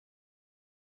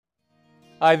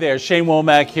Hi there, Shane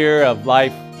Womack here of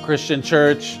Life Christian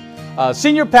Church,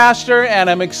 Senior Pastor, and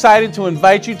I'm excited to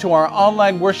invite you to our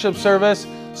online worship service,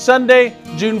 Sunday,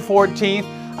 June 14th.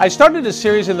 I started a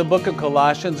series in the book of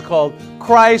Colossians called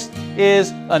Christ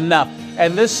is Enough.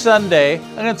 And this Sunday,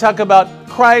 I'm going to talk about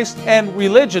Christ and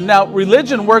religion. Now,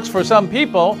 religion works for some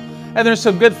people, and there's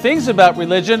some good things about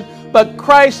religion, but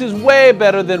Christ is way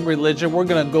better than religion. We're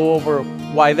going to go over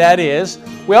why that is.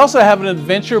 We also have an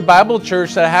Adventure Bible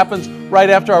Church that happens right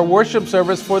after our worship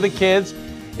service for the kids.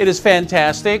 It is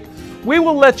fantastic. We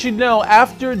will let you know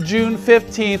after June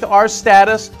 15th our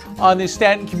status on the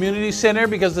Stanton Community Center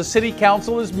because the City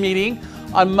Council is meeting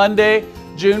on Monday,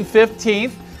 June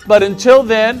 15th. But until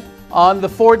then, on the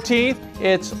 14th,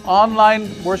 it's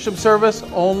online worship service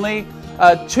only.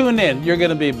 Tune in. You're going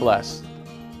to be blessed.